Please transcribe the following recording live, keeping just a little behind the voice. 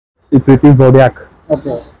ఈ ప్రీతి zodiac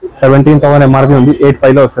 17,000 MRP ఉంది.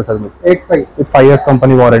 8.5 లో వస్తుంది సార్ మీకు. 8.5 విత్ 5 years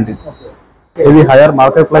కంపెనీ వారంటీ. ఇది హైయర్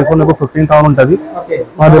మార్కెట్ ప్రైస్ లో మీకు 15,000 ఉంటుంది.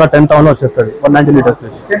 మా దగ్గర 10,000 లో వచ్చేస్తుంది. 190 లీటర్స్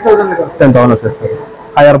 10,000 వచ్చేస్తుంది.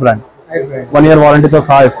 హైయర్ బ్రాండ్ 1 year వారంటీతో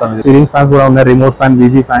సహా ఇస్తాం. సీలింగ్ ఫ్యాన్స్ కూడా ఉన్నాయి. Remote fan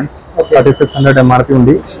VG fans 3600 MRP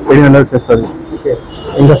ఉంది. 1800 వచ్చేస్తుంది.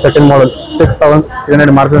 ఇంకా సెకండ్ మోడల్ 6,300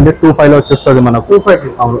 MRP ఉంది. 2.5 లో వచ్చేస్తుంది మనకు.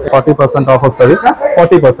 40% ఆఫ్ వస్తుంది.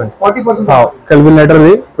 40% केल्विन लीटर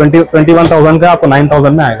 21,000 का आपको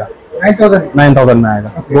 9,000 में आएगा. 9,000 में आएगा.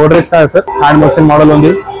 गोदरेज का है सर. हैंड मशीन मॉडल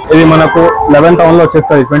ఉంది. ఇది మనకు 11,000 లో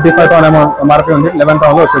వచ్చేస్తుంది. 25,000 MRP ఉంది.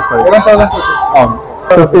 11,000 లో వచ్చేస్తుంది.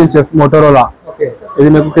 50 inches మోటోరోలా. ఇది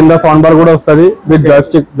మీకు కింద సౌండ్ బార్ కూడా వస్తుంది. విత్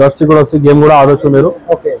జాయిస్టిక్ కూడా వస్తుంది. గేమ్ కూడా ఆడొచ్చు మీరు.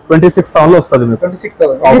 26,000 లో వస్తుంది మీకు.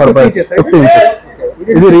 Offer price 50 inches.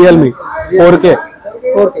 ఇది రియల్మీ 4K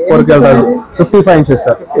 55 inches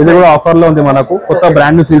సార్. ఇది కూడా ఆఫర్ లో ఉంది మనకు. కొత్త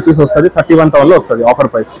బ్రాండ్ న్యూ సీల్ పీస్ వస్తుంది. 31,000 లో వస్తుంది. ఆఫర్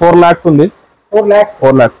ప్రైస్ 4 lakhs ఉంది. 4 lakhs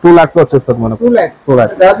 2 lakhs లో వచ్చేస్తుంది మనకు. 2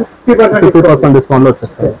 lakhs 50% డిస్కౌంట్ లో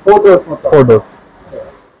వచ్చేస్తుంది. 4 doors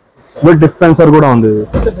విత్ డిస్పెన్సర్ కూడా ఉంది.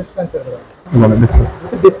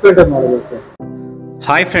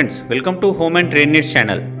 Hi friends, welcome to home and trade needs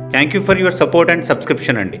channel. Thank you for your support and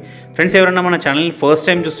subscription అండి. ఫ్రెండ్స్, ఎవరైనా మన ఛానల్ని ఫస్ట్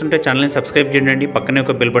టైం చూస్తుంటే ఛానల్ని సబ్స్క్రైబ్ చేయండి. పక్కనే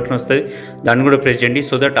ఒక బెల్ బటన్ వస్తుంది, దాన్ని కూడా ప్రెస్ చేయండి.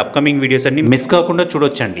 సో దట్ అప్కమింగ్ వీడియోస్ అన్ని మిస్ కాకుండా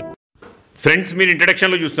చూడొచ్చండి. ఫ్రెండ్స్, మీరు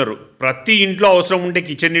ఇంట్రడక్షన్లో చూస్తున్నారు, ప్రతి ఇంట్లో అవసరం ఉంటే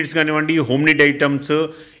కిచెన్ నీడ్స్ కానివ్వండి, home need items,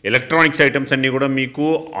 electronics items అన్నీ కూడా మీకు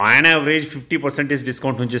ఆన్ యావరేజ్ 50%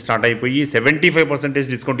 డిస్కౌంట్ నుంచి స్టార్ట్ అయిపోయి 75%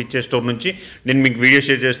 డిస్కౌంట్ ఇచ్చే స్టోర్ నుంచి నేను మీకు వీడియో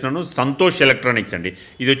షేర్ చేస్తున్నాను. సంతోష్ ఎలక్ట్రానిక్స్ అండి.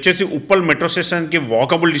 ఇది వచ్చేసి ఉప్పల్ మెట్రో స్టేషన్కి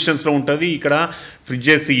వాకబుల్ డిస్టెన్స్లో ఉంటుంది. ఇక్కడ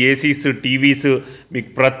ఫ్రిడ్జెస్, ఏసీస్, టీవీస్, మీకు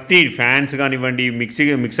ప్రతి ఫ్యాన్స్ కానివ్వండి,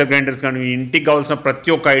 మిక్సర్ గ్రైండర్స్ కానివ్వండి, ఇంటికి కావాల్సిన ప్రతి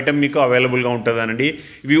ఒక్క ఐటమ్ మీకు అవైలబుల్గా ఉంటుందనండి.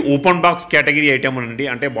 ఇవి ఓపెన్ బాక్స్ కేటగిరీ ఐటమ్ అనండి.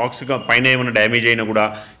 అంటే బాక్స్ పైన ఏమైనా డ్యామేజ్ అయినా కూడా,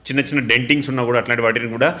 చిన్న డెంటింగ్స్ ఉన్నా కూడా అట్లాంటి వాటిని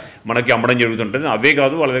కూడా మనకి అమ్మడం జరుగుతుంటుంది. అవే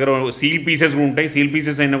కాదు, వాళ్ళ దగ్గర సీల్ పీసెస్ కూడా ఉంటాయి. సీల్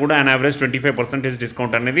పీసెస్ అయినా కూడా ఆన్ యావరేజ్ 25%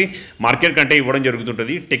 డిస్కౌంట్ అనేది మార్కెట్ కంటే ఇవ్వడం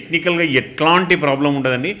జరుగుతుంటుంది. టెక్నికల్గా ఎట్లాంటి ప్రాబ్లం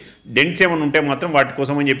ఉండదండి. డెంట్స్ ఏమైనా ఉంటే మాత్రం వాటి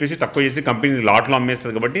కోసం అని చెప్పేసి తక్కువ చేసి కంపెనీ లాట్లో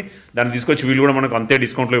అమ్మేస్తుంది. కాబట్టి దాన్ని తీసుకొచ్చి వీళ్ళు కూడా మనకు అంతే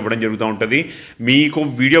డిస్కౌంట్లో ఇవ్వడం జరుగుతూ ఉంటుంది. మీకు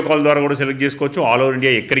వీడియో కాల్ ద్వారా కూడా సెలెక్ట్ చేసుకోవచ్చు. ఆల్ ఓవర్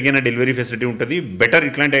ఇండియా ఎక్కడికైనా డెలివరీ ఫెసిలిటీ ఉంటుంది. బెటర్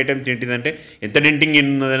ఇట్లాంటి ఐటమ్స్ ఏంటిదంటే ఎంత డెంటింగ్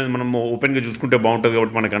ఉన్నదని మనం ఓపెన్గా చూసుకుంటే బాగుంటుంది.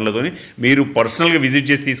 కాబట్టి మన కళ్ళతోని మీరు పర్సనల్గా విజిట్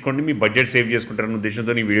చేసి తీసుకోండి. మీ బడ్జెట్ సేవ్ చేసుకుంటారన్న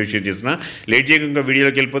ఉద్దేశంతో ఈ వీడియో షేర్ చేస్తున్నా. లేట్ చేయకుండా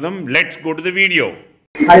వీడియోలోకి వెళ్ళిపోదాం. Let's go to the video.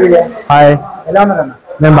 Hi, ఎలా ఉన్నారు?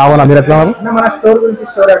 నేను బాగున్నా. మీరు ఎట్లా ఉన్నారు? మన స్టోర్ గురించి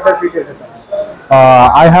స్టోర్ అడ్రస్ డీటెయిల్స్ చెప్పండి.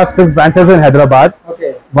 I have 6 branches in Hyderabad.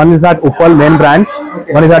 One is at Uppal main branch,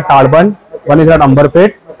 one is at Tadbund, one is at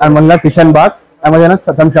Amberpet, and one is at Kishanbag, and one is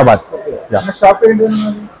at Shamshabad. Yeah.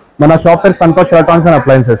 మన shop పేరు Santosh electronics and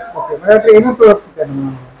appliances.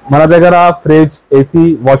 మన దగ్గర fridge, AC,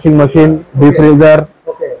 washing machine, deep freezer,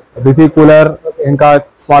 DC cooler, ఇంకా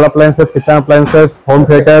small appliances, kitchen appliances, home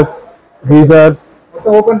theatres, geysers,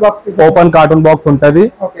 open cartoon box ఉంటుంది.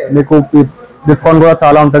 మీకు discount కూడా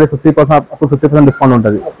చాలా ఉంటుంది. 50% డిస్కౌంట్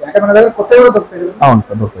ఉంటుంది. అవును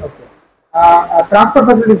సార్, దొరుకుతుంది.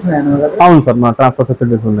 అవును సార్, మన ట్రాన్స్పోర్ట్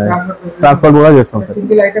ఫెసిలిటీస్ ఉన్నాయి. ట్రాన్స్పోర్ట్ కూడా చేస్తాం సార్.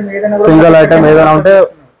 సింగిల్ ఐటమ్ ఏదైనా ఉంటే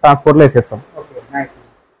ట్రాన్స్పోర్ట్ లో వేసేస్తాం.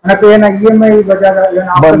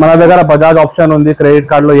 మన దగ్గర బజాజ్ ఆప్షన్ ఉంది. క్రెడిట్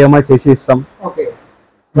కార్డ్ లో ఈఎంఐ చేసి ఇస్తాం.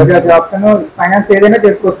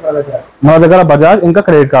 మన దగ్గర బజాజ్ ఇంకా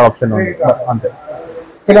క్రెడిట్ కార్డ్ ఆప్షన్ ఉంది అంతే.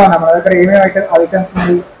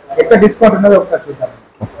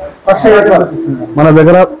 మన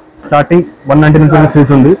దగ్గర స్టార్టింగ్ 190 నుంచి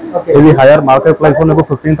ఫ్రిడ్జ్ ఉంది. ఇది హైయర్ మార్కెట్ ప్రైస్ లో మీకు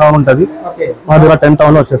 15,000 ఉంటుంది. మా దగ్గర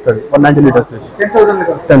 10,000 వచ్చేస్తుంది. 190 లీటర్స్ ఫ్రిడ్జ్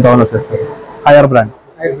 10,000 వచ్చేస్తుంది. హైయర్ బ్రాండ్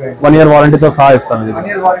 1 year వారంటీతో సహా ఇస్తాం. ఇది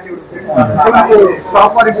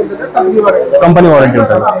కంపెనీ వారంటీ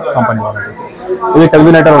ఉంటుంది. Company warranty. ఇది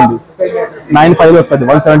కెల్వినేటర్ ఉంది. 9.5 వస్తుంది.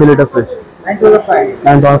 170 లీటర్స్ ఫ్రిడ్జ్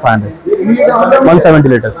 9,500 170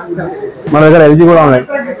 లీటర్స్. మన దగ్గర LG కూడా ఉన్నాయి.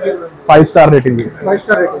 5 star రేటింగ్.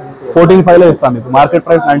 14.5 లో ఇస్తాం మీకు. మార్కెట్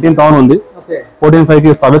ప్రైస్ 19,000 ఉంది. 14.5 కి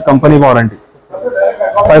ఇస్తాం with company warranty.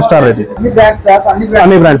 5 star rating.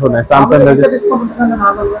 అన్ని బ్రాండ్స్ ఉన్నాయి. సామ్సంగ్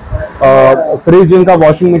ఫ్రిడ్జ్ ఇంకా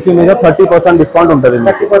వాషింగ్ మెషిన్ మీద 30% డిస్కౌంట్ ఉంటుంది.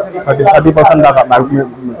 30% దాకా.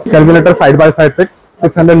 Calculator side by side fits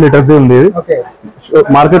 600 litres ఉంది.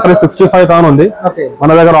 మార్కెట్ ప్రైస్ 65,000 ఉంది. మన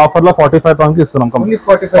దగ్గర ఆఫర్ లో 45,000 కి ఇస్తున్నాం.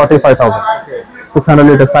 45,000 600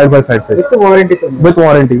 litres side by side fits with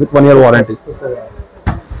warranty, with 1 year warranty.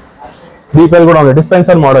 DPL కూడా ఉంది.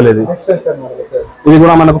 డిస్పెన్సర్ మోడల్ ఇది. ఇది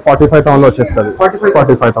కూడా మనకు 45,000 లో వచ్చేస్తుంది.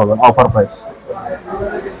 45,000 offer price.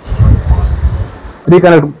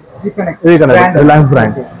 Reconnect Reliance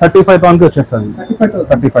brand 35,000 కి వచ్చేస్తుంది.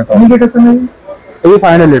 35,000. ఇది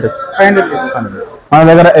 500 లీటర్స్. మన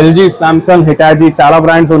దగ్గర LG, సామ్సంగ్, హిటాచి చాలా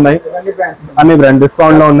బ్రాండ్స్ ఉన్నాయి. అన్ని బ్రాండ్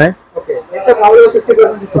డిస్కౌంట్ లో ఉన్నాయి.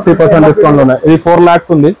 50% డిస్కౌంట్ ఉన్నాయి. ఇది 4 lakhs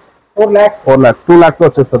ఉంది. 4 lakhs 2 lakhs లో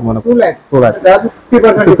వచ్చేస్తుంది మనకు. 2 lakhs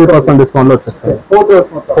 50% డిస్కౌంట్ లో వచ్చేస్తుంది.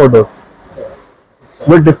 4 doors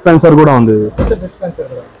విత్ డిస్పెన్సర్ కూడా ఉంది.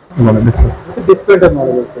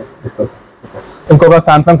 ఇంకొక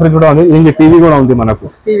సామ్సంగ్ ఫ్రిడ్జ్ కూడా ఉంది. ఇది టీవీ కూడా ఉంది మనకు.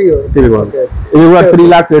 టీవీ కూడా ఉంది. ఇది కూడా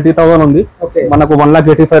 3,80,000 ఉంది. మనకు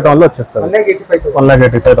 1,85,000 లో వచ్చేస్తుంది.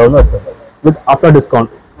 1,85,000 వస్తుంది with after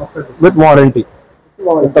discount with warranty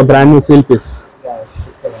with brand new seal piece.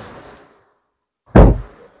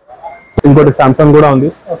 ఇంకోటి సామ్సంగ్ కూడా ఉంది.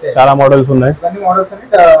 చాలా మోడల్స్ ఉన్నాయి.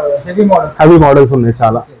 హెవీ మోడల్స్ ఉన్నాయి.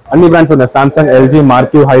 చాలా అన్ని బ్రాండ్స్ ఉన్నాయి. సామ్సంగ్, ఎల్జీ,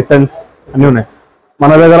 మార్క్యూ, హైసెన్స్ అన్ని ఉన్నాయి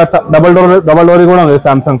మన దగ్గర. డబల్ డోర్ కూడా ఉంది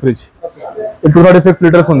సామ్సంగ్ ఫ్రిడ్జ్. 236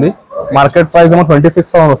 లీటర్స్ ఉంది. మార్కెట్ ప్రైస్ ఏమో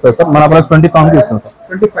 26,000 వస్తుంది సార్. మన ప్రైస్ 20,000 కి ఇస్తాం సార్.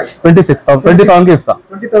 20,000 కి ఇస్తాం.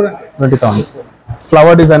 20,000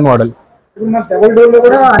 ఫ్లవర్ డిజైన్ మోడల్.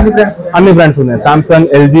 అన్ని బ్రాండ్స్ ఉన్నాయి. సామ్సంగ్,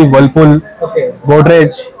 ఎల్జీ, వర్ల్పూల్,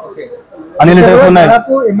 గోడ్రేజ్ అన్ని లీటర్స్ ఉన్నాయి.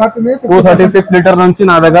 236 లీటర్ నుంచి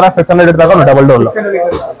నా దగ్గర 600 లీటర్ దాకా డబల్ డోర్ లో.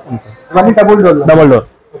 ఇవన్నీ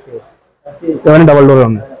డబల్ డోర్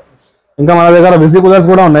ఉన్నాయి. ఇంకా మన దగ్గర విజీ కూలర్స్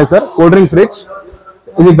కూడా ఉన్నాయి సార్. Cool drink fridge.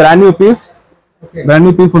 ఇది బ్రాండ్ న్యూ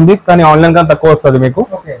పీస్ ఉంది కానీ ఆన్లైన్ కన్నా తక్కువ వస్తుంది మీకు.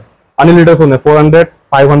 అన్ని లీటర్స్ ఉన్నాయి. 400,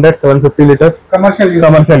 500, 750 లీటర్స్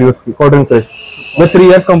కమర్షియల్ యూస్ కి cool drink fridge with 3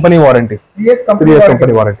 years company warranty. 3 years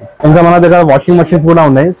company warranty. ఇంకా మన దగ్గర వాషింగ్ మెషిన్స్ కూడా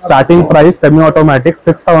ఉన్నాయి. స్టార్టింగ్ ప్రైస్ సెమీ ఆటోమేటిక్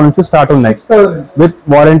 6,000 నుంచి స్టార్ట్ ఉన్నాయి విత్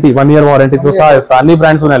వారంటీ 1 year వారంటీతో సహా ఇస్తా. అన్ని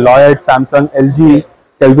బ్రాండ్స్ ఉన్నాయి. Lloyd, Samsung, LG,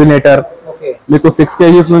 Kelvinator. మీకు 6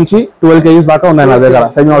 kgs నుంచి 12 kgs దాకా ఉన్నాయి నా దగ్గర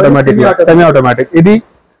సెమీ ఆటోమేటిక్. ఇది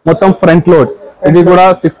మొత్తం ఫ్రంట్ లోడ్. ఇది కూడా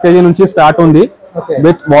 6 kg నుంచి స్టార్ట్ ఉంది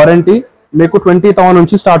విత్ వారంటీ. మీకు 20,000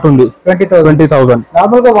 నుంచి స్టార్ట్ ఉంది. 20,000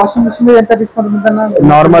 నార్మల్ గా వాషింగ్ మెషిన్ మీద ఎంత డిస్కౌంట్ ఉందన్న?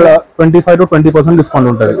 నార్మల్ 25 to 20% డిస్కౌంట్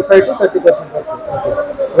ఉంటుంది. 25 to 30%.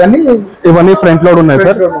 ఇవన్నీ ఫ్రంట్ లోడ్ ఉన్నాయి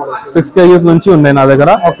సార్. 6 kgs నుంచి ఉన్నాయి నా దగ్గర.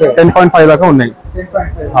 10.5 దాకా ఉన్నాయి.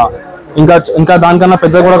 ఇంకా దానికన్నా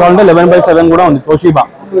పెద్ద కూడా కావాలంటే 11/7 కూడా ఉంది. తోషిబా.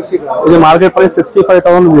 ఇది మార్కెట్ ప్రైస్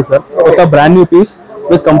 65,000 ఉంది సార్. ఒక brand new piece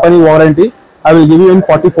with company warranty. I will give you in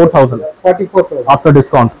 44,000 after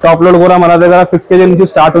discount. Top load కూడా మన దగ్గర 6 kg నుంచి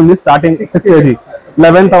స్టార్ట్ ఉంది. స్టార్టింగ్ 6 kg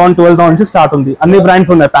 11,000, 12,000 నుంచి స్టార్ట్ ఉంది. అన్ని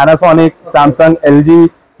బ్రాండ్స్ ఉన్నాయి. Panasonic, Samsung, LG,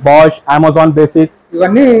 Bosch, Amazon basic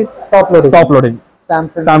ఇవన్నీ టాప్ లోడింగ్.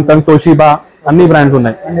 సామ్సంగ్, తోషిబా అన్ని బ్రాండ్స్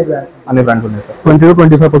ఉన్నాయి. సార్. 20 to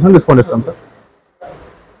 25% డిస్కౌంట్ ఇస్తాం సార్.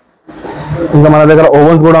 ఇంకా మన దగ్గర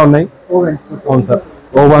ఓవెన్స్ కూడా ఉన్నాయి. అవును సార్.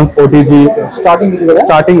 ఓవెన్స్, ఓటీజీ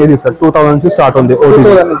స్టార్టింగ్ ఇది సార్ 2,000 నుంచి స్టార్ట్ ఉంది. ఓటీజీ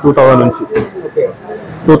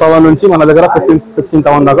 2,000 నుంచి మన దగ్గర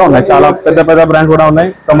 15-16,000 దాకా ఉన్నాయి. చాలా పెద్ద బ్రాండ్స్ కూడా ఉన్నాయి.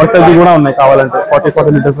 కమర్షియల్ కూడా ఉన్నాయి. కావాలంటే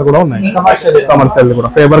 40 లీటర్స్ కూడా ఉన్నాయి. కమర్షియల్ కూడా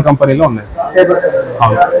ఫేబర్ కంపెనీలో ఉన్నాయి.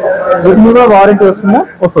 వారంటీ వస్తుంది.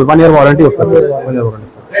 1 year వారంటీ వస్తుంది sir. 1 year warranty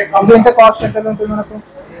sir.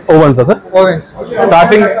 Ovens sir.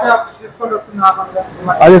 Starting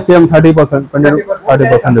అదే సేమ్ 30%,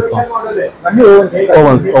 30% డిస్కౌంట్.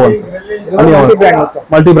 ఓవెన్స్ అన్ని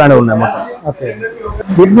మల్టీ బ్రాండ్ ఉన్నాయి మొత్తం.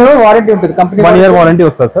 వారంటీ ఉంటుంది. 1 year వారంటీ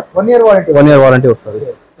వస్తుంది సార్. 1 year వారంటీ వస్తుంది.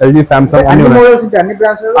 ఎల్జీ, సామ్సంగ్ అన్ని మోడల్స్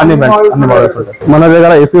ఉంటాయి. మన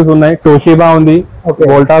దగ్గర ఏసీస్ ఉన్నాయి. టోషిబా ఉంది,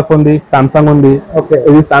 వోల్టాస్ ఉంది, సామ్సంగ్ ఉంది.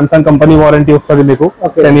 ఇది సామ్సంగ్ కంపెనీ వారంటీ వస్తుంది మీకు.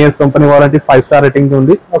 10 years company warranty. 5 star rating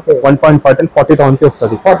ఉంది. 1.5 10 40,000 కి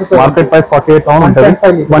వస్తుంది. మార్కెట్ ప్రైస్ 48,000 ఉంటుంది.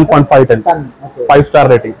 1.5 10 5 star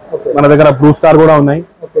రేటింగ్. మన దగ్గర బ్లూ స్టార్ కూడా ఉన్నాయి.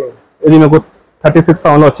 ఇది మీకు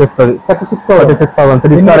 36,000 లో వచ్చేస్తుంది. 36,000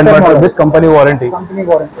 3 star inverter with company warranty.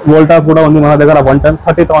 Voltas కూడా ఉంది మన దగ్గర. 110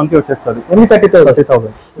 30,000 కి వచ్చేస్తుంది. 30,000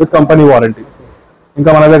 విత్ కంపెనీ వారంటీ. ఇంకా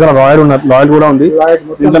మన దగ్గర లాయల్ కూడా ఉంది.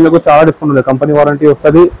 దీంట్లో మీకు చాలా డిస్కౌంట్ ఉంది. కంపెనీ వారంటీ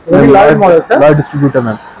వస్తుంది. Loyal distributor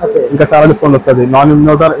ma'am. ఇంకా చాలా డిస్కౌంట్ వస్తుంది. నాన్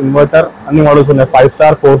ఇన్వర్టర్ అన్ని మోడల్స్ ఉన్నాయి. 5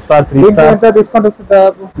 star, 4 star, 3 star డిస్కౌంట్ వస్తుంది.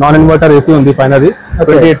 నాన్ ఇన్వర్టర్ ఏసీ ఉంది పైనది.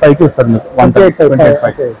 28,500 కి వస్తుంది మీకు.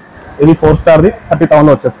 28,500. ఇది 4 star ది 30,000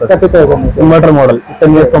 లో వచ్చేస్తుంది. Inverter model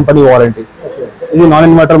 10 years company warranty. ఇది non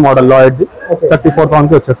inverter model Lloyd the 34,000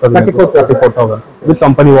 కి వచ్చేస్తుంది. 34,000 with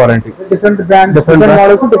company warranty. Different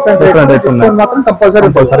rates ఉన్నాయి. కంపల్సరీ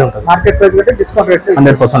ఉంటుంది. మార్కెట్ ప్రైస్ కంటే డిస్కౌంట్ రేట్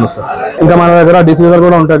 100% వస్తుంది. ఇంకా మన దగ్గర డిఫ్యూజర్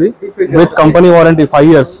కూడా ఉంటుంది with company warranty 5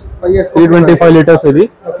 years 325 litres. ఇది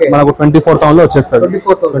మనకు 24,000 లో వచ్చేస్తుంది.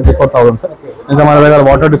 24,000 సార్. ఇంకా మన దగ్గర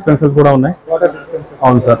వాటర్ డిస్పెన్సర్స్ కూడా ఉన్నాయి.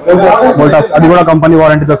 అవును సార్. వోల్టాస్ అది కూడా కంపెనీ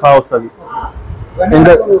వారంటీతో సహా వస్తుంది.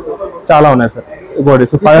 ఇంకా చాలా ఉన్నాయి సార్. ఇంకోటి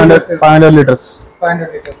 500 లీటర్స్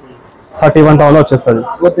 31,000 వచ్చేస్తుంది.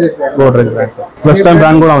 Godrej brand sir. Western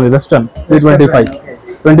brand కూడా ఉంది. వెస్టర్న్ 325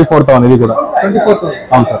 24,000 ఇది కూడా.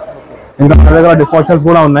 అవును సార్. ఇంకా మన దగ్గర డిష్ వాషర్స్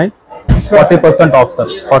కూడా ఉన్నాయి. 40% ఆఫ్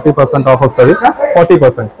సార్. 40% ఆఫ్ వస్తుంది.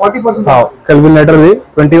 40%. कैलकुलेटर भी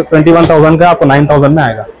 21,000 का आपको 9,000 में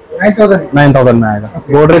आएगा. 9,000 में आएगा.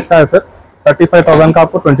 गोदरेज का है सर. 35,000 का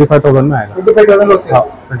आपको 25,000 में आएगा। 25,000 లో వచ్చేసి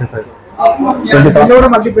 25 దీనిలో కూడా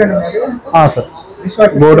మల్టీ బ్రాండ్ ఉన్నాయి हाँ sir,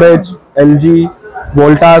 Godrej, LG,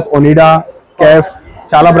 Voltas, Onida, cafe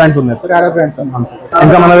చాలా బ్రాండ్స్ ఉన్నాయి సార్। చాలా బ్రాండ్స్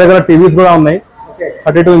ఇంకా మన దగ్గర టీవీస్ కూడా ఉన్నాయి,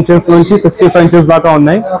 32 ఇంచెస్ నుంచి 65 ఇంచెస్ దాకా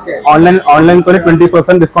ఉన్నాయి। ఆన్లైన్ తోనే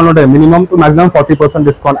 20% డిస్కౌంట్ ఉంటుంది, minimum to maximum 40%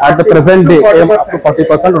 discount at the present day up to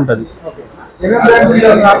 40% ఉంటుంది।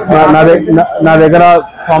 నా దగ్గర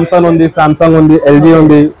థామ్సన్ ఉంది, సామ్సంగ్ ఉంది, ఎల్జీ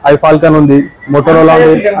ఉంది, ఐఫాల్కన్ ఉంది, మోటోరోలా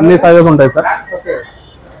ఉంది, అన్ని సైజెస్ ఉంటాయి సార్।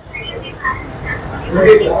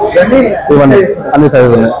 ఇవన్నీ అన్ని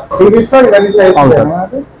సైజెస్ ఉన్నాయి। అవును సార్,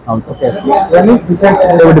 అవును సార్,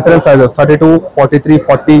 డిఫరెంట్ సైజెస్ 32, 43,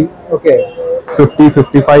 40, 50,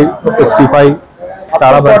 55, 65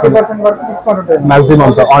 చాలా బ్రాండ్స్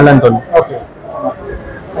మాక్సిమం సార్ ఆన్లైన్ తో।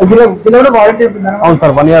 అవును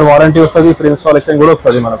సార్, 1 year వారంటీ వస్తుంది, ఫ్రీ ఇన్స్టాలేషన్ కూడా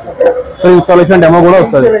వస్తుంది, మనకు ఫ్రీ ఇన్స్టాలేషన్ డెమో కూడా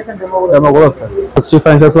వస్తుంది,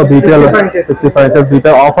 65 ఇంచెస్ లో బీపీఎల్, 65 ఇంచెస్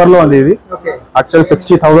బీపీఎల్ ఆఫర్ లో ఉంది। ఇది యాక్చువల్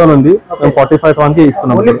 60,000 ఉంది, మేము 45,000 కి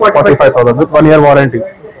ఇస్తున్నాం, 45,000 with 1 year warranty.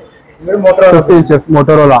 50 inches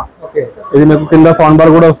Motorola, ఇది మీకు కింద సౌండ్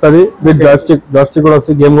బార్ కూడా వస్తుంది, విత్ జాయిస్టిక్ కూడా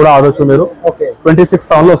వస్తుంది, గేమ్ కూడా ఆడొచ్చు మీరు।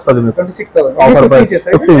 26,000 లో వస్తుంది మీకు ఆఫర్ ప్రైస్।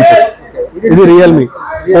 50 ఇంచెస్ ఇది రియల్మీ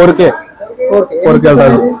 4K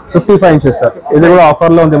 55 ఇంచెస్ సార్, ఇది కూడా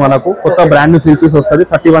ఆఫర్ లో ఉంది మనకు, కొత్త బ్రాండ్ న్యూ సిల్పీస్ వస్తుంది,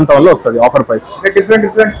 31,000 లో వస్తుంది ఆఫర్ ప్రైస్।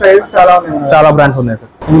 డిఫరెంట్ సైజ్ చాలా బ్రాండ్స్ ఉన్నాయి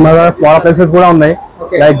సార్। మన దగ్గర స్మాల్ ప్రైసెస్ కూడా ఉన్నాయి,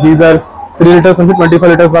 లైక్ గీజర్స్ 3 లీటర్స్ నుంచి 25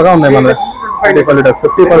 లీటర్స్ దాకా ఉన్నాయి మన దగ్గర। 25 లీటర్స్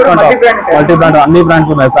 50% ఆఫ్, మల్టీ బ్రాండ్ అన్ని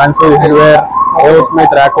బ్రాండ్స్ ఉన్నాయి, సాన్సోష్, హిర్వేర్,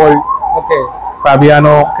 ఓస్మిత్, రాకోల్,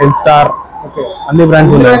 ఫాబియానో, కెన్స్టార్, అన్ని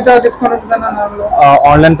బ్రాండ్స్ ఉన్నాయి।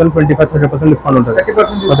 ఆన్లైన్ తో 25-30% డిస్కౌంట్ ఉంటుంది,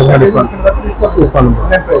 డిస్కౌంట్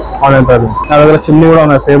ఆన్లైన్ ప్రైస్। నా దగ్గర చిమ్నీ కూడా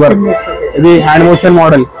ఉన్నాయి, ఫేబర్, ఇది హ్యాండ్ మోషన్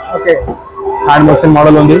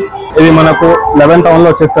మోడల్, ఉంది, ఇది మనకు 11,000 లో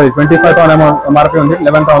వచ్చేస్తుంది, 25,000 ఎంఆర్పీ ఉంది,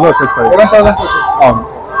 11,000 లో వచ్చేస్తుంది। అవును,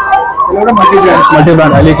 మల్టీ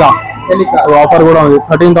బ్రాండ్ ఎలికా ఆఫర్ కూడా ఉంది,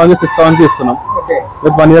 13,000 6,000 కి ఇస్తున్నాం,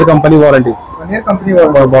 విత్ 1 year కంపెనీ వారంటీ।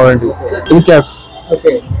 ఇది కేఫ్,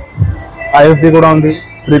 ఐఎస్డి కూడా ఉంది,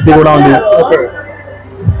 ప్రీతి కూడా ఉంది,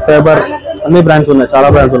 ఫేబర్, అన్ని బ్రాండ్స్ ఉన్నాయి, చాలా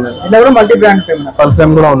బ్రాండ్స్ ఉన్నాయి। మల్టీ బ్రాండ్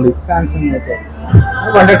సల్ఫేమ్ కూడా ఉంది,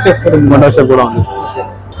 వండర్ షెఫ్ కూడా ఉంది।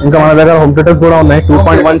 ఇంకా మన దగ్గర హోమ్ థియేటర్స్ కూడా ఉన్నాయి,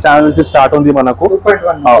 2.1 ఛానల్ నుంచి స్టార్ట్ ఉంది మనకు,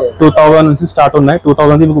 2000 నుంచి స్టార్ట్ ఉన్నాయి,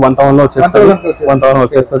 2000 మీకు 1,000 లో వచ్చేస్తుంది, 1,000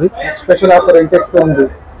 వచ్చేస్తుంది। స్పెషల్ ఆఫర్ ఇంటెక్స్ ఉంది,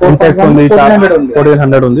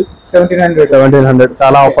 1400 ఉంది, 1700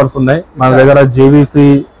 చాలా ఆఫర్స్ ఉన్నాయి మన దగ్గర। జేవిసి,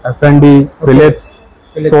 ఎఫ్ఎండి, ఫిలిప్స్,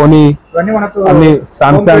 సోనీ, అన్ని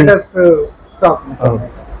సామ్సంగ్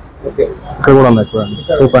ఇక్కడ కూడా ఉన్నాయి చూడండి,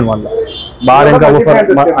 2.1 లో బార్ ఇంకా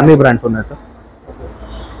అన్ని బ్రాండ్స్ ఉన్నాయి సార్।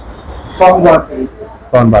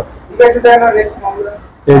 సౌండ్ బార్స్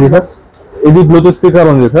ఏది సార్, ఇది బ్లూటూత్ స్పీకర్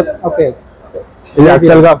ఉంది సార్, ఇది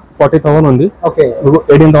యాక్చువల్ గా 40,000 ఉంది,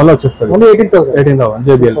 18,000 లో వచ్చేస్తుంది, 18,000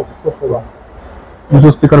 JBL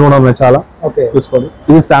బ్లూటూత్ స్పీకర్ కూడా ఉన్నాయి చాలా, చూసుకోండి।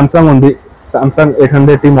 ఇది సామ్సంగ్ ఉంది, సామ్సంగ్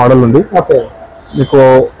 800T మోడల్ ఉంది, మీకు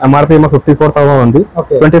ఎంఆర్పీ 54,000 ఉంది,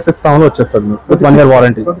 26,000 వచ్చేస్తుంది మీకు, with 1 year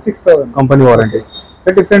warranty, company warranty.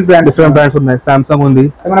 Different brands ఉన్నాయి, సామ్సంగ్ ఉంది,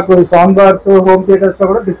 మనకు సౌండ్ బార్స్, హోమ్ థియేటర్స్ లో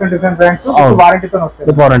కూడా డిఫరెంట్ బ్రాండ్స్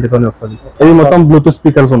విత్ వారంటీతో వస్తుంది। ఇది మొత్తం బ్లూటూత్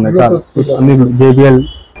స్పీకర్స్ ఉన్నాయి చాలా, అన్ని JBL,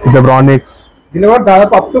 జెబ్రానిక్స్,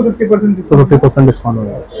 దాదాపు అప్ టు 50% డిస్కౌంట్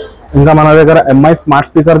ఉంది। ఇంకా మన దగ్గర ఎంఐ స్మార్ట్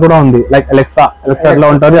స్పీకర్ కూడా ఉంది, లైక్ ఎలెక్సా ఎట్లా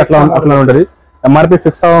ఉంటుంది అట్లా ఉంటుంది, ఎంఆర్పీ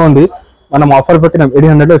 6,000 ఉంది, మనం ఆఫర్ పెట్టినాం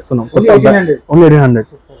 800 లో ఇస్తున్నాం, only 800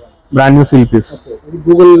 brand new సిల్పీస్।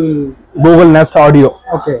 Google Nest audio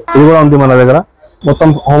ఇది కూడా ఉంది మన దగ్గర, మొత్తం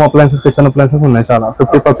హోమ్ అప్లయన్సెస్, కిచెన్ అప్లయన్సెస్ ఉన్నాయి చాలా,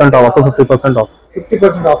 50% ఆఫ్, 50% ఆఫ్।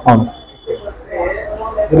 అవును,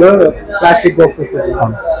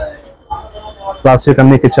 ప్లాస్టిక్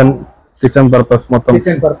అన్ని కిచెన్ పర్పస్ మొత్తం,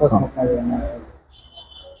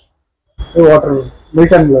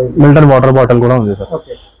 మిల్టన్ వాటర్ బాటిల్ కూడా ఉంది సార్,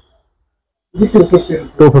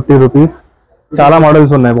 250 రూపీస్। చాలా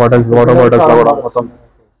మోడల్స్ ఉన్నాయి, వాటర్ బాటిల్స్ లో కూడా మొత్తం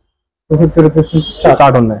 250 రూపీస్ నుంచి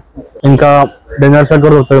స్టార్ట్ ఉన్నాయి। ఇంకా డిన్నర్ సెట్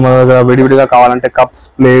కూడా దొరుకుతుంది మన దగ్గర, విడివిడిగా కావాలంటే కప్స్,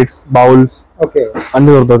 ప్లేట్స్, బౌల్స్ అన్ని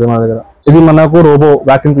దొరుకుతుంది మన దగ్గర। ఇది మనకు రోబో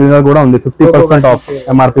వాక్యూమ్ క్లీనర్ కూడా ఉంది, 50% ఆఫ్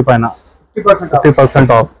ఎంఆర్పీ పైన,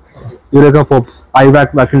 50% of. Eureka Forbes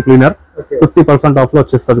ఐవాక్ vacuum cleaner 50% of లో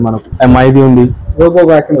వచ్చేస్తుంది మనకు, ఎంఐది ఉంది, రోబో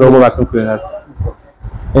వాక్యూమ్ క్లీనర్స్।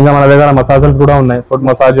 ఇంకా మన దగ్గర మసాజర్స్ కూడా ఉన్నాయి, food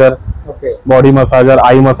massager, body massager,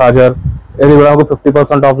 I massager, ఇది కూడా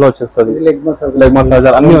 50% ఆఫ్ లో వచ్చేస్తుంది, లెగ్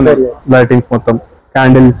మసాజర్ అన్ని ఉన్నాయి, లైటింగ్స్ మొత్తం,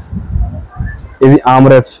 క్యాండిల్స్, ఇది ఆర్మ్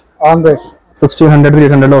రెస్ట్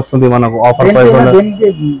 1600-800 లో వస్తుంది మనకు ఆఫర్ ప్రైస్ లో,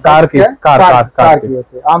 కార్ కి।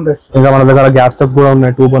 ఇంకా మన దగ్గర గ్యాస్ స్టవ్స్ కూడా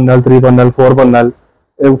ఉన్నాయి, 2 bundle, 3 bundle, 4 bundle,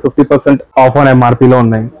 50% of on MRP లో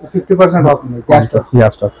ఉన్నాయి, 50% ఆఫ్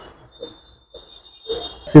గ్యాస్ స్టవ్స్।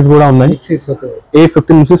 మిక్సీస్ కూడా ఉన్నాయి.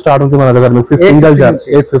 850 నుంచి స్టార్ట్ ఉంటుంది మన దగ్గర మిక్సీ సింగిల్ జార్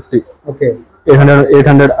 850. ఓకే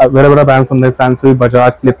 800 వేరే వేరే బ్రాండ్స్ ఉన్నాయి. Sansi,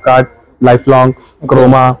 Bajaj, Flipkart, life long,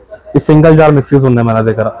 Croma. ఈ సింగిల్ జార్ మిక్సీస్ ఉన్నాయి మన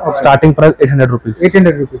దగ్గర. Starting price 800 rupees.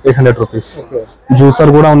 800 rupees.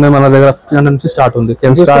 Juicer కూడా ఉన్నాయి మన దగ్గర. 1500 నుంచి స్టార్ట్ ఉంది.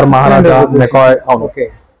 కెన్స్టార్, మహారాజా, మెకాయ్.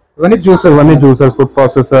 ఇవన్నీ juicer. Food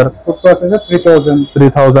processor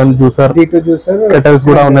 3000 juicer. Kettles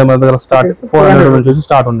కూడా ఉన్నాయి మన దగ్గర. స్టార్ట్ 400 నుంచి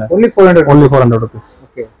స్టార్ట్ ఉన్నాయి. Only 400 rupees.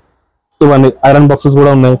 ఇవన్నీ ఐరన్ బాక్సెస్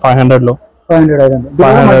కూడా ఉన్నాయి 500 లో.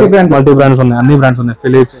 500 మల్టీ బ్రాండ్స్ ఉన్నాయి. అన్ని బ్రాండ్స్ ఉన్నాయి.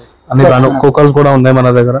 ఫిలిప్స్ అన్ని బ్రాండ్. కుక్కర్స్ కూడా ఉన్నాయి మన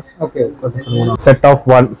దగ్గర. Set of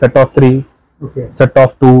 1, set of 3, set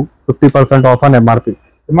of 2 50% of అని ఎంఆర్పి.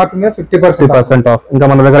 50% ఆఫ్. ఇంకా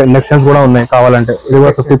మన దగ్గర ఇండక్షన్స్ కూడా ఉన్నాయి కావాలంటే. ఇది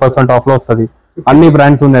కూడా 50% ఆఫ్ లో వస్తుంది. అన్ని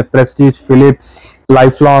బ్రాండ్స్ ఉన్నాయి. Prestige, Philips,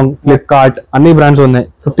 life long, Flipkart అన్ని బ్రాండ్స్ ఉన్నాయి.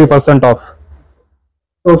 50% ఆఫ్.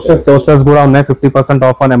 టోస్టర్స్ కూడా ఉన్నాయి 50%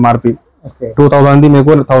 ఆఫ్ అని ఎంఆర్పి. 2000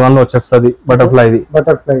 మీకు 1000 లో వచ్చేస్తుంది. బటర్ఫ్లై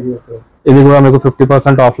ఇది కూడా మీకు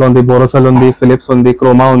 50% ఆఫ్ లో ఉంది. బోరోసెల్ ఉంది, ఫిలిప్స్ ఉంది,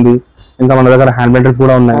 క్రోమా ఉంది. ఇంకా మన దగ్గర హ్యాండ్ బ్లెండర్స్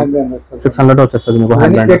కూడా ఉన్నాయి. 600 వచ్చేస్తుంది మీకు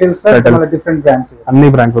హ్యాండ్ బ్లెండర్. అన్ని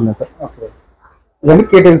బ్రాండ్స్ ఉన్నాయి సార్.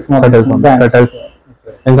 కెటిల్స్.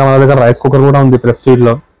 ఇంకా మన దగ్గర రైస్ కుక్కర్ కూడా ఉంది ప్రెస్టీజ్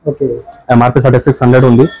లో. ఎంఆర్పి 3600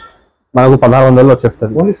 ఉంది. మనకు 1600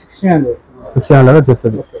 వచ్చేస్తుంది. 1600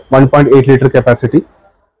 వచ్చేస్తుంది. 1.8 లీటర్ కెపాసిటీ.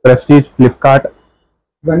 ప్రెస్టీజ్, ఫ్లిప్కార్ట్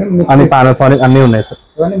అన్ని, పానాసోనిక్ అన్ని ఉన్నాయి సార్.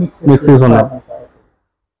 మిక్సీస్ ఉన్నాయి.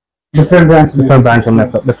 డిఫరెంట్ బ్రాండ్స్ ఉన్నాయి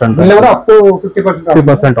sir. Different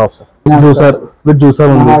 50% of sir. Juicer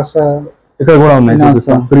ఉంది. ఇక్కడ కూడా ఉన్నాయి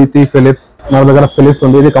చూపిస్తాం. ప్రీతి, ఫిలిప్స్ మన దగ్గర ఫిలిప్స్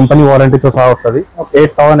ఉంది. ఇది కంపెనీ వారంటీతో సహా వస్తుంది.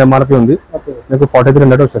 8000 ఎంఆర్పి ఉంది. మీకు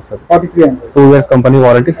 4300 వచ్చేస్తుంది. 2 years కంపెనీ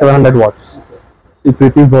వారంటీ. 700 watts. ఈ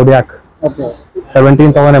ప్రీతి జోడియాక్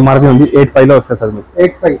 17,000 ఎంఆర్పి ఉంది. 85 లో వచ్చేస్తుంది మీకు.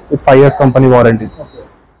 5 years కంపెనీ వారంటీ.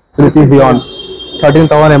 ప్రీతి జియాన్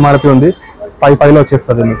 13,000 ఎంఆర్పి ఉంది. 55 లో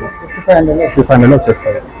వచ్చేస్తుంది మీకు. 55 లో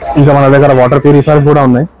వచ్చేస్తుంది. ఇంకా మన దగ్గర వాటర్ ప్యూరిఫైర్స్ కూడా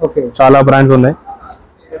ఉన్నాయి. చాలా బ్రాండ్స్ ఉన్నాయి.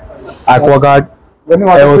 ఆక్వాగార్డ్,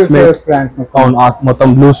 మొత్తం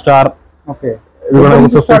blue star.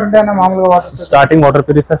 Starting water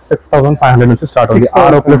purifier 6500 నుంచి స్టార్ట్ ఉంది.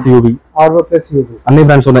 ఆర్ఓ ప్లస్ యూవి అన్ని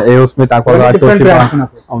బ్రాండ్స్ ఉన్నాయి. AO Smith, Aquaguard, Toshiba.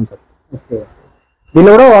 అవును సార్.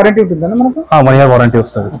 దీనిలో కూడా వారంటీ ఉంటుందా మనకు? 1 year వారంటీ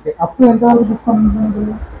వస్తుంది.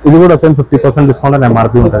 ఇది కూడా సేమ్ 50% డిస్కౌంట్ అని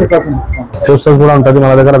ఎంఆర్పి ఉంటుంది. టోస్టర్స్ కూడా ఉంటుంది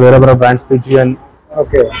మన దగ్గర. వేరే వేరే బ్రాండ్స్ పిజిఎన్,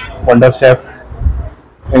 వండర్ షెఫ్,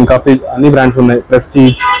 ఇంకా అన్ని బ్రాండ్స్ ఉన్నాయి.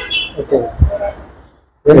 ప్రెస్టీజ్.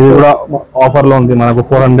 ఇది కూడా ఆఫర్ లో ఉంది మనకు.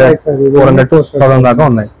 400 to 1000 దాకా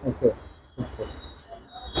ఉన్నాయి.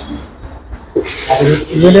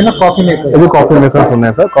 ఇది కాఫీ మేకర్స్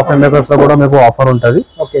ఉన్నాయి సార్. కాఫీ మేకర్స్ లో కూడా మీకు ఆఫర్ ఉంటుంది.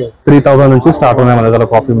 3000 నుంచి స్టార్ట్ ఉన్నాయి మన దగ్గర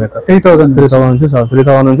కాఫీ మేకర్. 3000 నుంచి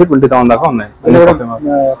 20,000 దాకా ఉన్నాయి.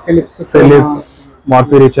 Philips,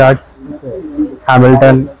 Murphy Richards,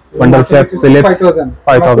 Hamilton, wonder chef, Philips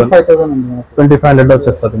 5000. 2500 లో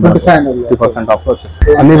వచ్చేస్తుంది. 50% ఆఫ్ లో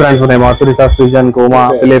వచ్చేస్తుంది. అన్ని బ్రాండ్స్ ఉన్నాయి. Murphy Richards, fission, coma,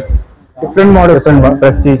 Philips, different models,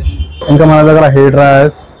 prestige. ఇంకా మన దగ్గర hair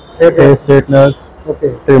dryers, hair straighteners,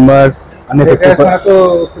 trimmers అన్ని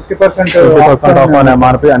 50% ఆఫ్ అని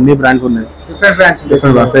ఎంఆర్పి. అన్ని బ్రాండ్స్ ఉన్నాయి. Different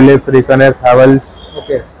brands. Philips, reconnect, Havells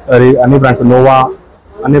అన్ని బ్రాండ్స్. నోవా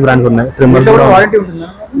అన్ని బ్రాండ్స్ ఉన్నాయి. ట్రిమ్మర్స్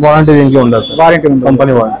వారంటీ దీనికి ఉండదు సార్.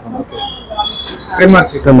 Company warranty.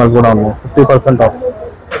 ట్రిమ్మర్స్ కూడా ఉన్నాయి 50% ఆఫ్.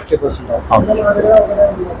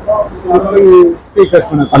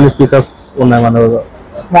 అన్ని స్పీకర్స్ ఉన్నాయి మన దగ్గర.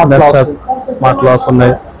 స్మార్ట్ లాస్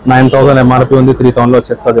ఉన్నాయి. 9000 ఎంఆర్పి ఉంది. 3000 లో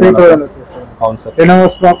వచ్చేస్తుంది. అవును సార్.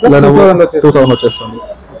 2000 వచ్చేస్తుంది.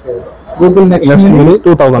 నెక్స్ట్ మినీ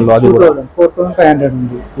 2000 లో. అది కూడా 4500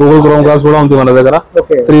 ఉంది. గూగుల్ క్రోమ్ గ్లాస్ కూడా ఉంది మన దగ్గర.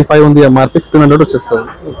 35 ఉంది ఎంఆర్పి. 1500 వచ్చేస్తుంది.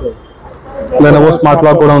 లెనోవో స్మార్ట్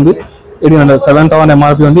లాక్ కూడా ఉంది. 1800. 7000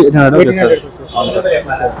 ఎంఆర్పి ఉంది. 1800 వచ్చేస్తుంది.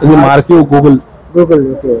 ఇది మార్క్యూ గూగుల్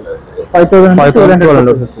 5200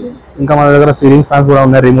 వచ్చేస్తుంది. ఇంకా మన దగ్గర సీలింగ్ ఫ్యాన్స్ కూడా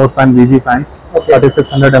ఉన్నాయి. రిమోట్ ఫ్యాన్, విజీ ఫ్యాన్స్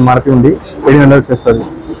 3600 ఎంఆర్పి ఉంది. 1800 వచ్చేస్తుంది.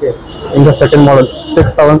 ఇంకా సెకండ్ మోడల్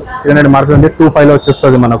 6300 ఎంఆర్పి ఉంది. 25 లో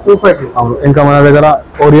వచ్చేస్తుంది మనకు. అవును. ఇంకా మన దగ్గర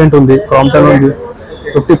ఓరియంట్ ఉంది, క్రాంప్టన్ ఉంది.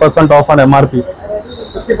 50% of on MRP.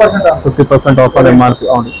 50% of on MRP.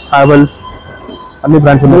 అవును. హ్యావెల్స్ అన్ని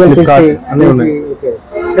బ్రాండ్స్ ఉన్నాయి. ఫ్లిప్కార్ట్ అన్ని ఉన్నాయి.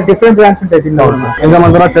 డిఫరెంట్ బ్రాండ్స్ ఉంటాయి. ఇంకా మన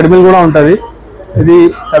దగ్గర ట్రెడ్మిల్ కూడా ఉంటుంది. ఇది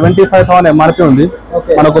 75,000 ఎంఆర్పి ఉంది.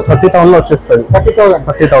 మనకు 30,000 లో వచ్చేస్తుంది.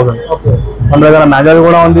 30,000. మన దగ్గర మ్యాజర్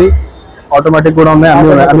కూడా ఉంది. ఆటోమేటిక్ కూడా ఉన్నాయి.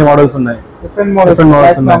 అన్ని మోడల్స్ ఉన్నాయి. డిఫరెంట్ మోడల్స్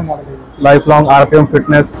ఉన్నాయి. Life long, RPM,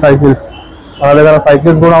 fitness, cycles మన దగ్గర.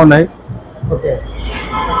 సైకిల్స్ కూడా ఉన్నాయి.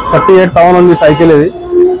 38,000 ఉంది సైకిల్. ఇది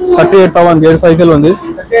 38,000 గేర్ సైకిల్ ఉంది.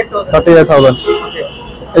 38,000.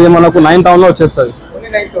 ఇది మనకు 9,000 లో వచ్చేస్తుంది.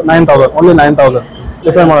 9,000 only 9,000.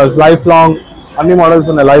 Different models. Life long అన్ని మోడల్స్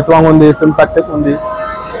ఉన్నాయి. లైఫ్ లాంగ్ ఉంది, సింపాక్టిక్ ఉంది,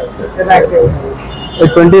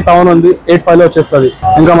 20,000 ఉంది, 8.5 లో వచ్చేస్తుంది.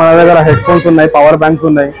 ఇంకా మన దగ్గర హెడ్ ఫోన్స్ ఉన్నాయి, పవర్ బ్యాంక్స్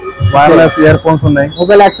ఉన్నాయి, వైర్లెస్ ఇయర్ ఫోన్స్ ఉన్నాయి,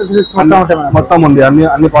 మొబైల్ యాక్సెసరీస్ మొత్తం ఉంది.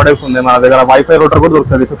 అన్ని ప్రొడక్ట్స్ ఉన్నాయి మన దగ్గర. వైఫై రూటర్ కూడా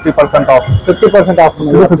దొరుకుతుంది 50% ఆఫ్,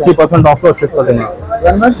 60% ఆఫ్ లో వచ్చేస్తుంది.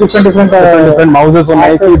 డిఫరెంట్ మౌజెస్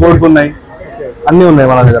ఉన్నాయి, కీబోర్డ్స్ ఉన్నాయి, అన్ని ఉన్నాయి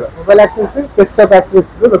మన దగ్గర. మొబైల్ యాక్సెసరీస్, డెస్క్టాప్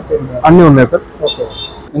యాక్సెసరీస్ అన్ని ఉన్నాయి సార్.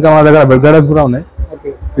 ఇంకా మన దగ్గర బెడ్ గైడర్స్ కూడా ఉన్నాయి.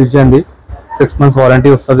 ఇచ్చేయండి, 6 months వారంటీ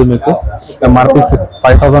వస్తుంది మీకు. ఎంఆర్పి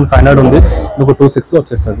 5,500 ఉంది, మీకు 2,600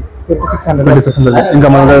 వచ్చేస్తుంది. 2,600. ఇంకా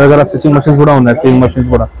మన దగ్గర స్టిచింగ్ మషిన్స్ కూడా ఉన్నాయి, స్వింగ్ మషిన్స్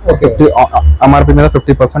కూడా. ఎంఆర్పి మీద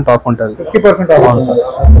 50% ఆఫ్ ఉంటుంది.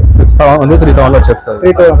 6,000 ఉంది, 3,000 వచ్చేస్తుంది.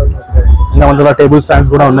 ఇంకా మన దగ్గర టేబుల్ స్టాండ్స్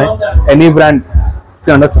కూడా ఉన్నాయి. ఎనీ బ్రాండ్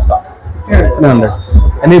 300 ఇస్తాం. 300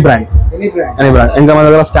 ఎనీ బ్రాండ్. ఇంకా మన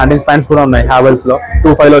దగ్గర స్టాండింగ్ ఫ్యాన్స్ కూడా ఉన్నాయి. హ్యావెల్స్ లో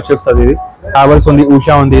 2.5 లో వచ్చేస్తుంది. ఇది హ్యావెల్స్ ఉంది,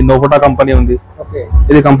 ఉషా ఉంది, నోవోటా కంపెనీ ఉంది.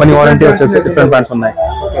 ఇది కంపెనీ వారంటీ వచ్చేసి. డిఫరెంట్ ఫ్యాన్స్ ఉన్నాయి.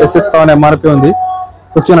 6,000 ఎంఆర్పీ ఉంది,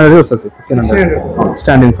 1,600 వస్తుంది. 1,600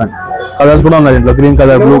 స్టాండింగ్ ఫ్యాన్. కలర్స్ కూడా ఉన్నాయి దీంట్లో, green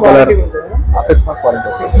colour, blue colour. 6 months warranty.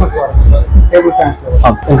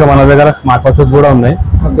 ఇంకా మన దగ్గర స్మార్ట్ వాచెస్ కూడా ఉన్నాయి.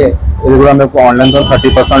 ఇది కూడా మీకు ఆన్లైన్ లో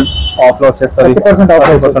 30% ఆఫ్ లో వచ్చేస్తుంది.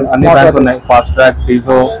 30% అన్ని బ్రాండ్స్ ఉన్నాయి. Fast track,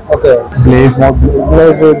 Dijo, glaze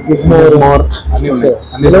more అన్ని ఉన్నాయి.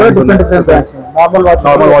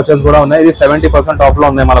 నార్మల్ వాచెస్ కూడా ఉన్నాయి. ఇది 70% ఆఫ్ లో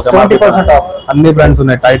ఉన్నాయి మనకు. అన్ని బ్రాండ్స్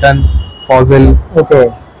ఉన్నాయి. టైటన్, ఫాజిల్,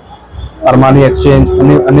 అర్మానీ, ఎక్స్చేంజ్,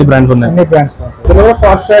 అన్ని బ్రాండ్స్ ఉన్నాయి.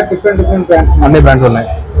 అన్ని బ్రాండ్స్ ఉన్నాయి.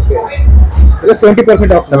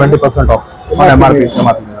 70% ఆఫ్ ఎంఆర్పి.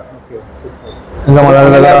 ఇంకా మన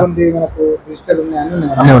దగ్గర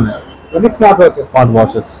అన్ని ఉన్నాయి, స్మార్ట్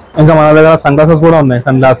వాచెస్. ఇంకా మన దగ్గర సన్ గ్లాసెస్ కూడా ఉన్నాయి.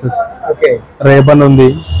 సన్ గ్లాసెస్, రేబన్ ఉంది,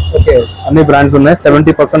 అన్ని బ్రాండ్స్ ఉన్నాయి.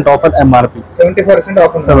 70% ఆఫ్ ఎంఆర్పి. 70%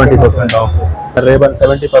 of రేబన్,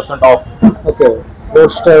 70% of.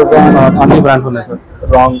 అన్ని బ్రాండ్స్ ఉన్నాయి సార్.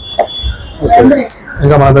 రాంగ్.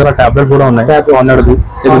 ఇంకా మన దగ్గర టాబ్లెట్స్ కూడా ఉన్నాయి. 100.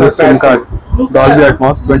 ఇది SIM card, Dolby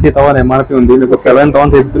Atmos, 20,000 MRP ఉంది. మీకు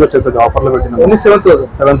 7,350 వచ్చేస్తుంది. ఆఫర్ లో పెట్టిన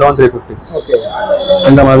 7,350.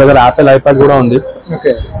 ఇంకా మన దగ్గర యాపిల్ ఐప్యాడ్ కూడా ఉంది.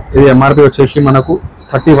 ఇది ఎంఆర్పి వచ్చేసి మనకు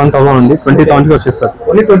 31,000 ఉంది, 20,000 కి వచ్చేస్తుంది.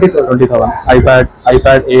 20,000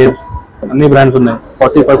 ఐప్యాడ్ ఎయిర్, అన్ని బ్రాండ్స్ ఉన్నాయి.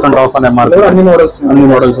 40% ఆఫ్ అని ఎంఆర్పి. అన్ని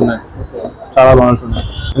మోడల్స్ ఉన్నాయి, చాలా మోడల్స్ ఉన్నాయి.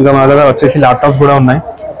 ఇంకా మన దగ్గర వచ్చేసి ల్యాప్టాప్స్ కూడా ఉన్నాయి.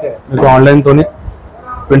 మీకు ఆన్లైన్ తోని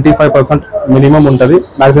 25% మినిమం ఉంటుంది,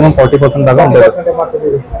 మాక్సిమం 40% దాకా ఉంటుంది.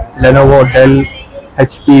 Lenovo, del,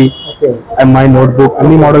 HP, MI notebook,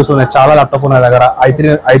 అన్ని మోడల్స్ ఉన్నాయి. చాలా ల్యాప్టాప్ ఉన్నాయి దగ్గర.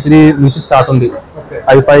 i3 నుంచి స్టార్ట్ ఉంది.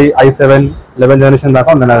 i5, i7, 11th జనరేషన్ దాకా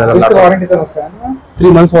ఉంది నా దగ్గర.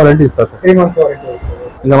 3 months వారంటీ ఇస్తారు సార్.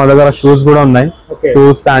 ఇంకా మా దగ్గర షూస్ కూడా ఉన్నాయి.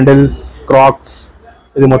 Shoes, sandals, cracks.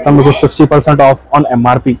 ఇది మొత్తం మీకు 60% ఆఫ్ ఆన్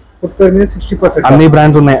ఎంఆర్పి. అన్ని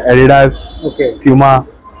బ్రాండ్స్ ఉన్నాయి. అడిడాస్, ప్యూమా,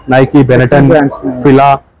 నైకీ, బెనెటన్, ఫిలా,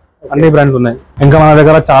 అన్ని బ్రాండ్స్ ఉన్నాయి. ఇంకా మన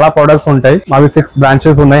దగ్గర చాలా ప్రొడక్ట్స్ ఉంటాయి. మావి 6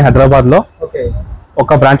 బ్రాంచెస్ ఉన్నాయి హైదరాబాద్ లో.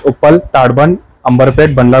 ఒక బ్రాంచ్ ఉప్పల్, తాడ్బండ్,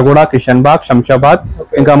 అంబర్పేట్, బండ్లగూడ, కిషన్ బాగ్, శంషాబాద్.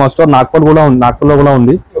 ఇంకా మా స్టోర్ నాగ్పూర్ లో కూడా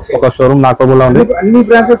ఉంది. ఒక షోరూమ్ నాగ్పూర్ లో ఉంది. అన్ని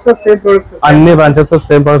బ్రాంచెస్ లో సేమ్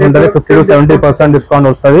ప్రొడక్ట్స్ ఉంటుంది. 50 to 70% డిస్కౌంట్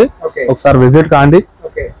వస్తుంది. ఒకసారి విజిట్ కాండి,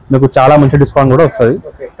 మీకు చాలా మంచి డిస్కౌంట్ కూడా వస్తుంది.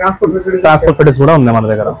 ట్రాన్స్పోర్ట్ ఫెసిలిటీస్ కూడా ఉన్నాయి మన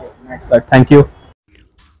దగ్గర. Thank you.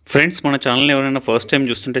 ఫ్రెండ్స్, మన ఛానల్ని ఎవరైనా ఫస్ట్ టైం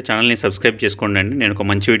చూస్తుంటే ఛానల్ని సబ్స్క్రైబ్ చేసుకోండి. నేను ఒక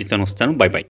మంచి వీడియోతో వస్తాను. By by.